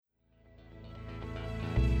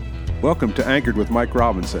Welcome to Anchored with Mike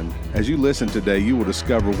Robinson. As you listen today, you will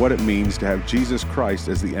discover what it means to have Jesus Christ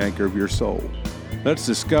as the anchor of your soul. Let's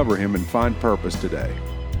discover Him and find purpose today.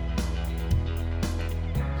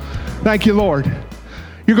 Thank you, Lord.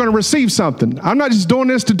 You're going to receive something. I'm not just doing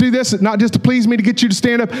this to do this, not just to please me, to get you to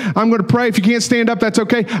stand up. I'm going to pray. If you can't stand up, that's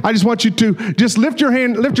okay. I just want you to just lift your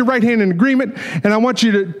hand, lift your right hand in agreement, and I want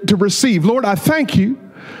you to receive. Lord, I thank you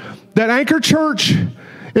that Anchor Church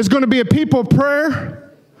is going to be a people of prayer.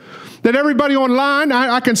 That everybody online,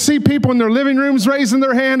 I can see people in their living rooms raising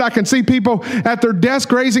their hand. I can see people at their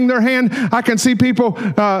desk raising their hand. I can see people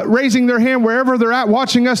raising their hand wherever they're at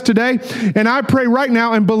watching us today. And I pray right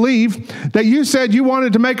now and believe that you said you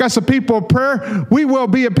wanted to make us a people of prayer. We will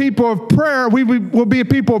be a people of prayer. We will be a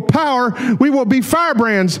people of power. We will be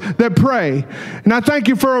firebrands that pray. And I thank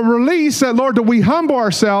you for a release that, Lord, that we humble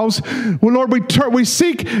ourselves. Well, Lord, we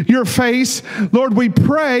seek your face. Lord, we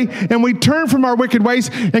pray and we turn from our wicked ways.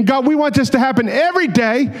 And God, we want this to happen every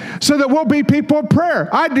day so that we'll be people of prayer.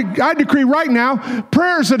 I decree right now,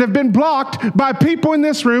 prayers that have been blocked by people in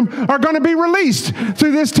this room are going to be released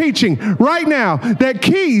through this teaching right now. That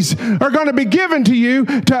keys are going to be given to you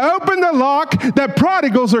to open the lock, that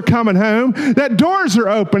prodigals are coming home, that doors are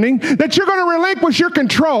opening, that you're going to relinquish your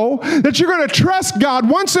control, that you're going to trust God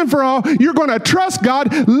once and for all. You're going to trust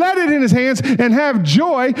God, let it in His hands, and have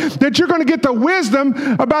joy, that you're going to get the wisdom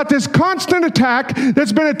about this constant attack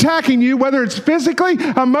that's been attacking you, whether it's physically,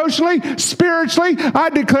 emotionally, spiritually.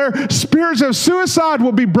 I declare spirits of suicide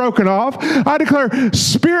will be broken off. I declare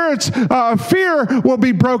spirits of fear will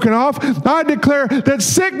be broken off. I declare that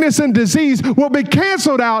sickness and disease will be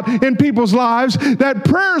canceled out in people's lives, that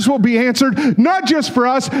prayers will be answered, not just for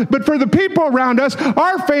us, but for the people around us,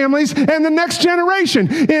 our families, and the next generation.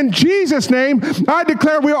 In Jesus' name, I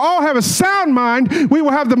declare we'll all have a sound mind. We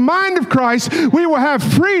will have the mind of Christ. We will have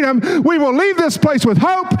freedom. We will leave this place with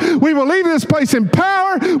hope. We will leave this place in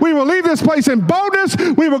power. We will leave this place in boldness.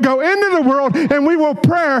 We will go into the world and we will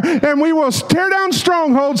pray and we will tear down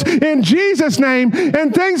strongholds in Jesus' name,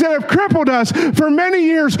 and things that have crippled us for many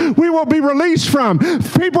years we will be released from.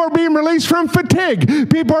 People are being released from fatigue.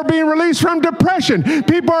 People are being released from depression.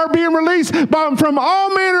 People are being released from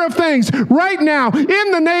all manner of things right now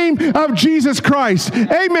in the name of Jesus Christ.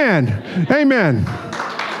 Amen. Amen.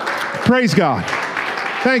 Praise God.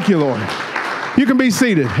 Thank you, Lord. You can be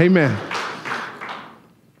seated. Amen.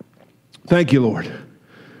 Thank you, Lord.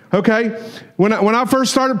 Okay. When I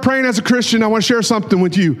first started praying as a Christian, I want to share something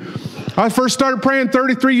with you. I first started praying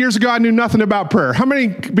 33 years ago. I knew nothing about prayer. How many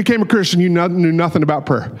became a Christian? You knew nothing about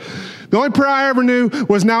prayer. The only prayer I ever knew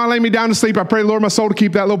was, now I lay me down to sleep. I pray, Lord, my soul to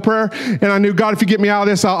keep that little prayer. And I knew, God, if you get me out of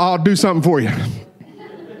this, I'll do something for you.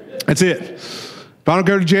 That's it. If I don't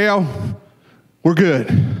go to jail, we're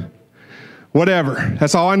good. Whatever.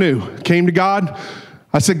 That's all I knew. Came to God.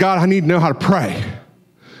 I said, God, I need to know how to pray.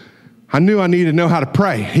 I knew I needed to know how to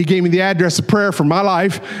pray. He gave me the address of prayer for my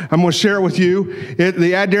life. I'm going to share it with you.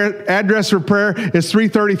 The address for prayer is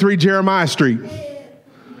 333 Jeremiah Street.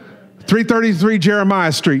 333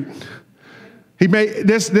 Jeremiah Street. He made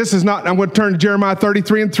this is not, I'm going to turn to Jeremiah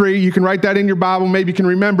 33:3. You can write that in your Bible. Maybe you can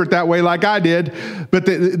remember it that way like I did. But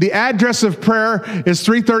the address of prayer is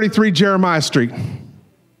 333 Jeremiah Street.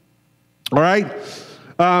 All right?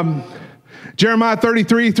 Jeremiah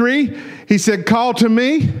 33:3, he said, call to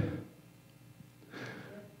me,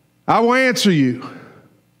 I will answer you.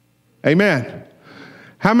 Amen.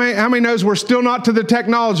 How many knows we're still not to the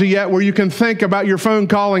technology yet where you can think about your phone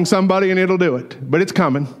calling somebody and it'll do it? But it's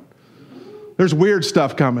coming. There's weird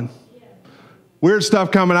stuff coming. Weird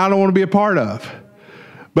stuff coming I don't want to be a part of.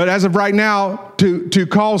 But as of right now, to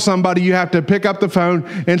call somebody, you have to pick up the phone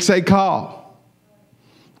and say call.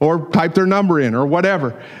 Or type their number in or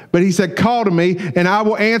whatever. But he said, call to me and I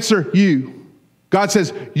will answer you. God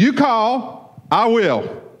says, you call, I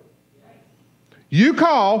will. You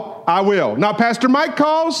call, I will. Not Pastor Mike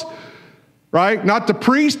calls, right? Not the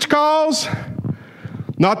priest calls,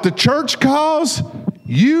 not the church calls.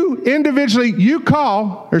 You individually, you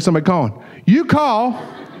call. There's somebody calling. You call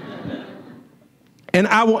and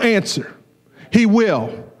I will answer. He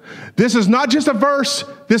will. This is not just a verse.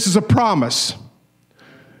 This is a promise.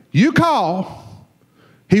 You call,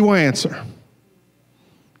 He will answer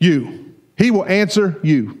you. He will answer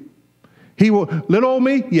you. He will, little old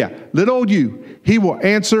me? Yeah, little old you. He will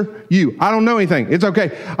answer you. I don't know anything. It's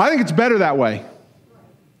okay. I think it's better that way.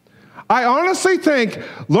 I honestly think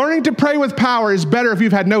learning to pray with power is better if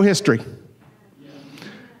you've had no history.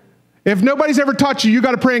 If nobody's ever taught you, you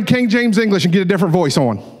got to pray in King James English and get a different voice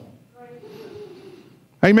on.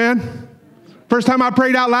 Amen? First time I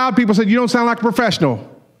prayed out loud, people said, you don't sound like a professional.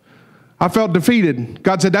 I felt defeated.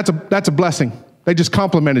 God said, that's a blessing. They just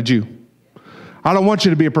complimented you. I don't want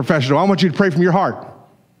you to be a professional. I want you to pray from your heart.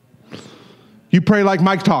 You pray like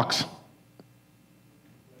Mike talks.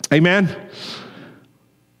 Amen.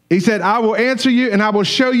 He said, I will answer you and I will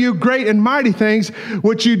show you great and mighty things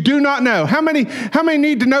which you do not know. How many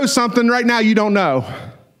need to know something right now you don't know?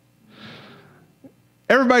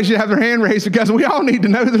 Everybody should have their hand raised because we all need to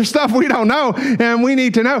know. There's stuff we don't know and we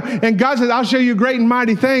need to know. And God says, I'll show you great and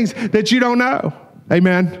mighty things that you don't know.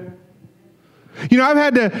 Amen. You know, I've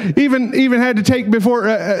had to even had to take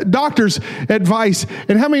before doctors' advice.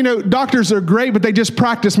 And how many know doctors are great, but they just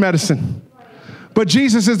practice medicine? But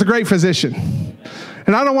Jesus is the great physician.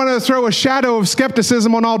 And I don't want to throw a shadow of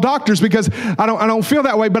skepticism on all doctors because I don't feel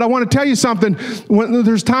that way. But I want to tell you something. When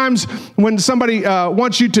there's times when somebody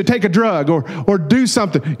wants you to take a drug or do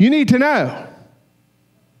something, you need to know.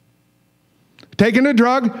 Taking a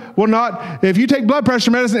drug will not, if you take blood pressure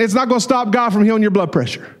medicine, it's not going to stop God from healing your blood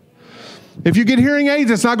pressure. If you get hearing aids,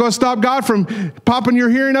 it's not going to stop God from popping your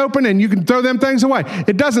hearing open and you can throw them things away.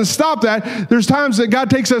 It doesn't stop that. There's times that God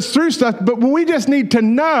takes us through stuff, but we just need to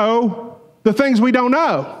know the things we don't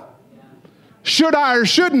know. Should I or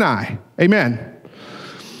shouldn't I? Amen.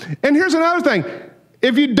 And here's another thing.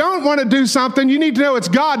 If you don't want to do something, you need to know it's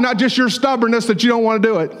God, not just your stubbornness that you don't want to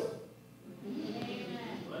do it.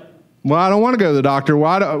 Well, I don't want to go to the doctor.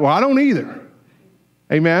 Well, I don't either.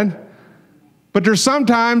 Amen. But there's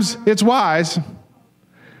sometimes it's wise.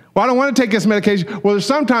 Well, I don't want to take this medication. Well, there's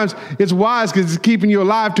sometimes it's wise because it's keeping you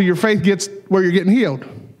alive till your faith gets where you're getting healed.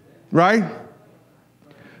 Right?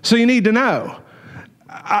 So you need to know.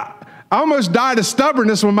 I almost died of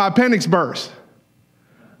stubbornness when my appendix burst.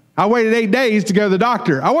 I waited 8 days to go to the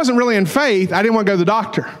doctor. I wasn't really in faith. I didn't want to go to the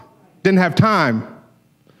doctor. Didn't have time.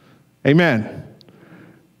 Amen.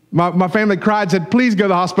 My family cried, said, please go to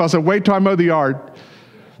the hospital. I said, wait till I mow the yard.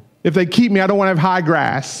 If they keep me, I don't want to have high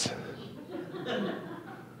grass.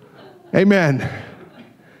 Amen.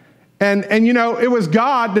 And you know, it was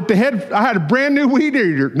God that I had a brand new weed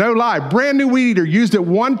eater, no lie, brand new weed eater, used it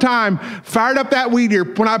one time, fired up that weed eater.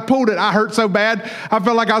 When I pulled it, I hurt so bad, I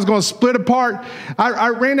felt like I was going to split apart. I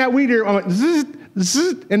ran that weed eater, I went, zzz,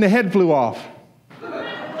 zzz, and the head flew off.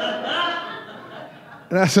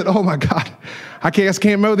 And I said, oh my God, I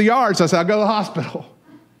can't mow the yard. So I said, I'll go to the hospital.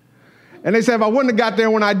 And they said, if I wouldn't have got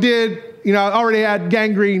there when I did, you know, I already had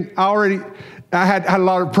gangrene, I had a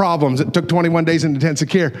lot of problems. It took 21 days in intensive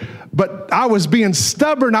care. But I was being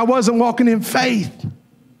stubborn. I wasn't walking in faith.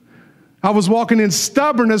 I was walking in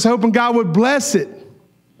stubbornness, hoping God would bless it.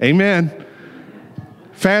 Amen.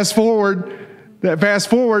 Fast forward,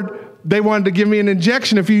 they wanted to give me an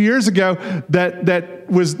injection a few years ago that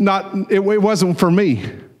was not, it wasn't for me.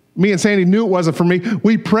 Me and Sandy knew it wasn't for me.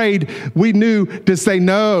 We prayed. We knew to say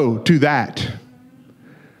no to that.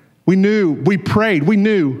 We knew. We prayed. We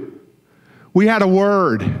knew. We had a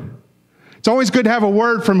word. It's always good to have a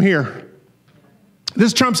word from here.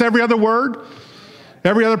 This trumps every other word,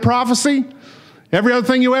 every other prophecy, every other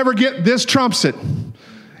thing you ever get, this trumps it.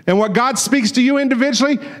 And what God speaks to you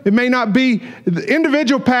individually, it may not be, the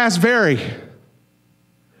individual paths vary.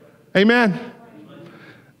 Amen.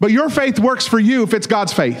 But your faith works for you if it's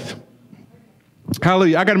God's faith.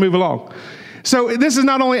 Hallelujah. I got to move along. So this is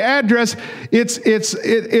not only address,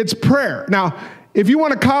 it's prayer. Now, if you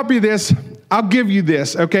want to copy this, I'll give you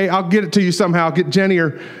this, okay? I'll get it to you somehow. I'll get Jenny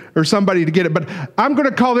or somebody to get it. But I'm going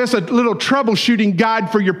to call this a little troubleshooting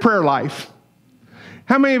guide for your prayer life.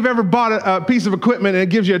 How many have ever bought a piece of equipment and it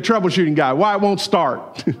gives you a troubleshooting guide? Why it won't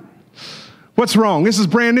start? What's wrong? This is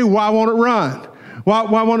brand new. Why won't it run?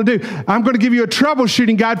 What I want to do, I'm going to give you a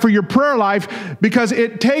troubleshooting guide for your prayer life because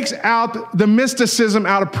it takes out the mysticism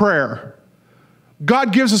out of prayer.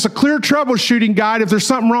 God gives us a clear troubleshooting guide if there's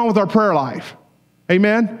something wrong with our prayer life.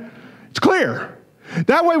 Amen? It's clear.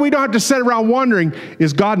 That way we don't have to sit around wondering,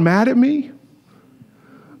 is God mad at me?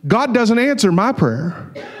 God doesn't answer my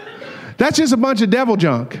prayer. That's just a bunch of devil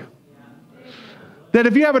junk. That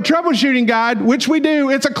if you have a troubleshooting guide, which we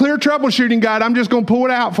do, it's a clear troubleshooting guide. I'm just going to pull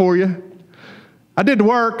it out for you. I did the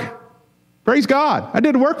work. Praise God. I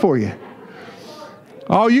did the work for you.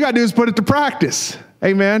 All you got to do is put it to practice.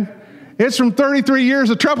 Amen. It's from 33 years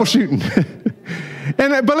of troubleshooting.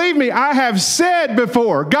 And believe me, I have said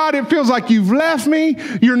before, God, it feels like you've left me.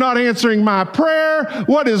 You're not answering my prayer.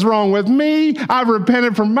 What is wrong with me? I've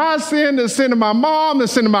repented from my sin, the sin of my mom, the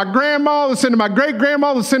sin of my grandma, the sin of my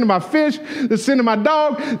great-grandma, the sin of my fish, the sin of my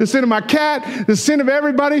dog, the sin of my cat, the sin of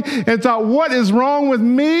everybody, and thought, what is wrong with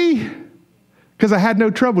me? Because I had no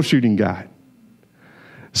troubleshooting guide.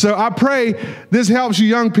 So I pray this helps you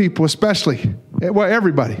young people especially. Well,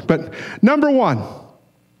 everybody. But number one,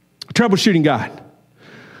 troubleshooting guide.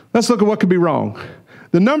 Let's look at what could be wrong.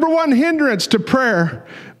 The number one hindrance to prayer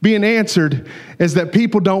being answered is that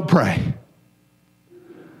people don't pray.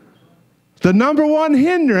 The number one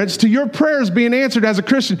hindrance to your prayers being answered as a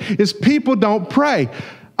Christian is people don't pray.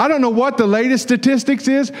 I don't know what the latest statistics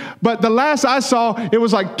is, but the last I saw, it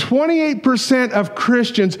was like 28% of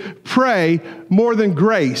Christians pray more than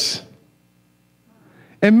grace.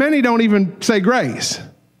 And many don't even say grace.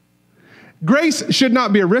 Grace should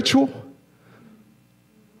not be a ritual.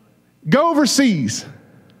 Go overseas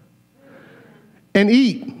and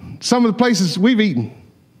eat some of the places we've eaten.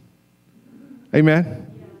 Amen.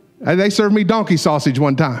 They served me donkey sausage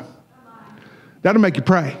one time. That'll make you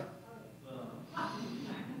pray.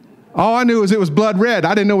 All I knew was it was blood red.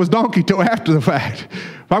 I didn't know it was donkey till after the fact.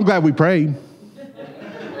 But I'm glad we prayed.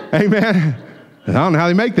 Amen. I don't know how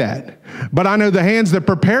they make that. But I know the hands that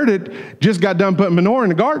prepared it just got done putting manure in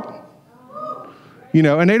the garden. You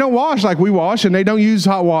know, and they don't wash like we wash, and they don't use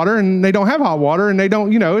hot water, and they don't have hot water, and they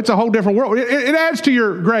don't, you know, it's a whole different world. It adds to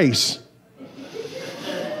your grace.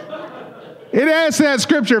 It adds to that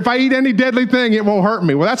scripture, if I eat any deadly thing, it won't hurt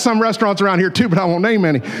me. Well, that's some restaurants around here too, but I won't name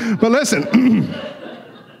any. But listen,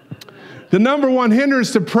 the number one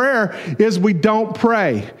hindrance to prayer is we don't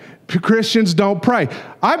pray. Christians don't pray.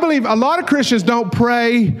 I believe a lot of Christians don't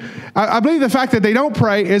pray. I believe the fact that they don't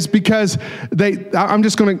pray is because I'm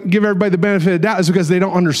just going to give everybody the benefit of the doubt, is because they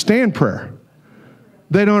don't understand prayer.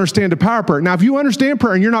 They don't understand the power of prayer. Now, if you understand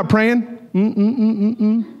prayer and you're not praying,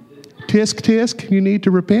 tisk, tisk, you need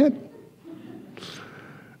to repent.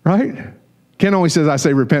 Right? Ken always says, I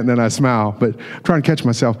say repent, and then I smile, but I'm trying to catch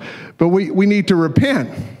myself. But we need to repent.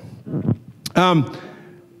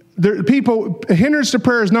 Hindrance to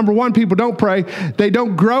prayer is number one, people don't pray. They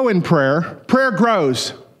don't grow in prayer. Prayer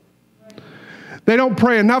grows. They don't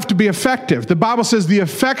pray enough to be effective. The Bible says the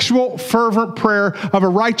effectual, fervent prayer of a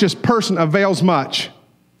righteous person avails much.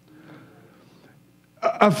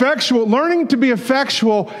 Learning to be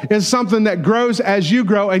effectual is something that grows as you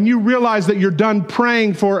grow, and you realize that you're done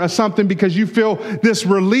praying for something because you feel this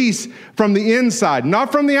release from the inside,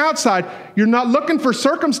 not from the outside. You're not looking for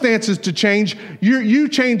circumstances to change. You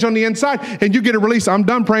change on the inside, and you get a release. I'm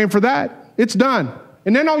done praying for that. It's done.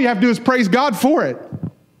 And then all you have to do is praise God for it.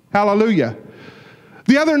 Hallelujah.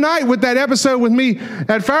 The other night with that episode with me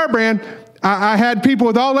at Firebrand, I had people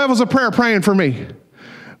with all levels of prayer praying for me.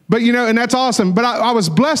 But, you know, and that's awesome. But I was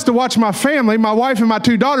blessed to watch my family, my wife and my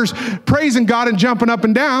two daughters, praising God and jumping up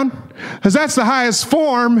and down, because that's the highest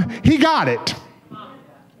form. He got it.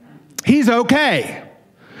 He's okay.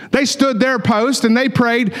 They stood their post and they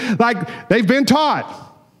prayed like they've been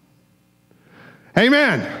taught.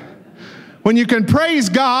 Amen. When you can praise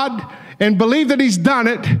God and believe that He's done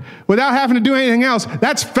it without having to do anything else,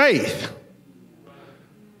 that's faith.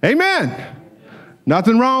 Amen.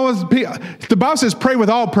 Nothing wrong with the Bible says pray with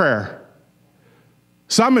all prayer.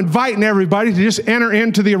 So I'm inviting everybody to just enter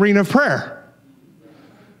into the arena of prayer.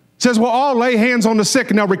 It says, well, all lay hands on the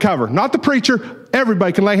sick and they'll recover. Not the preacher.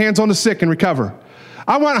 Everybody can lay hands on the sick and recover.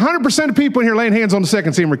 I want 100% of people in here laying hands on the sick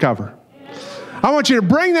and see them recover. I want you to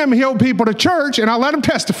bring them healed people to church, and I'll let them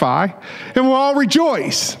testify, and we'll all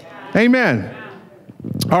rejoice. Amen.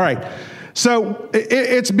 All right. So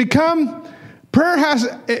it's become... Prayer has,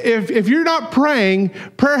 if you're not praying,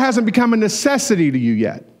 prayer hasn't become a necessity to you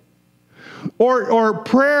yet. Or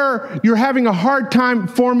prayer, you're having a hard time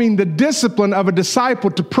forming the discipline of a disciple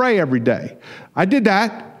to pray every day. I did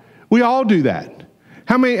that. We all do that.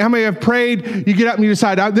 How many have prayed? You get up and you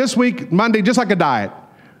decide, this week, Monday, just like a diet,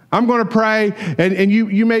 I'm going to pray, and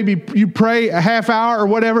you pray a half hour or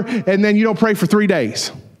whatever, and then you don't pray for 3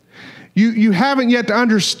 days. You haven't yet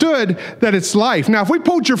understood that it's life. Now, if we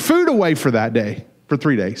pulled your food away for that day, for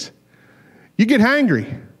 3 days, you get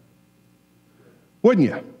hangry, wouldn't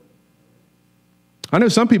you? I know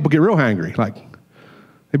some people get real hangry, like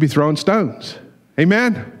they'd be throwing stones.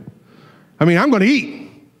 Amen? I mean, I'm going to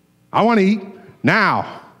eat. I want to eat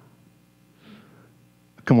now.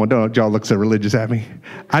 Come on, don't y'all look so religious at me.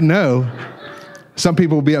 I know some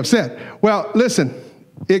people will be upset. Well, listen.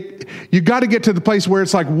 You got to get to the place where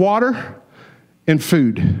it's like water and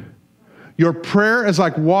food. Your prayer is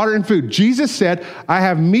like water and food. Jesus said, I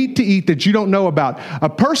have meat to eat that you don't know about. A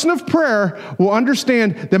person of prayer will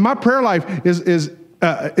understand that my prayer life is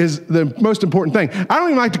the most important thing. I don't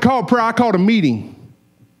even like to call it prayer. I call it a meeting.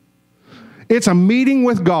 It's a meeting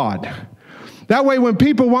with God. That way, when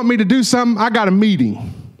people want me to do something, I got a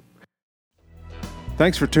meeting.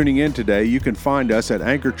 Thanks for tuning in today. You can find us at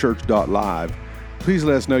anchorchurch.live. Please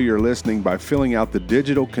let us know you're listening by filling out the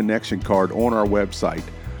digital connection card on our website.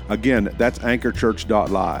 Again, that's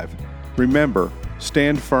anchorchurch.live. Remember,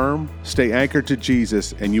 stand firm, stay anchored to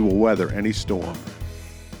Jesus, and you will weather any storm.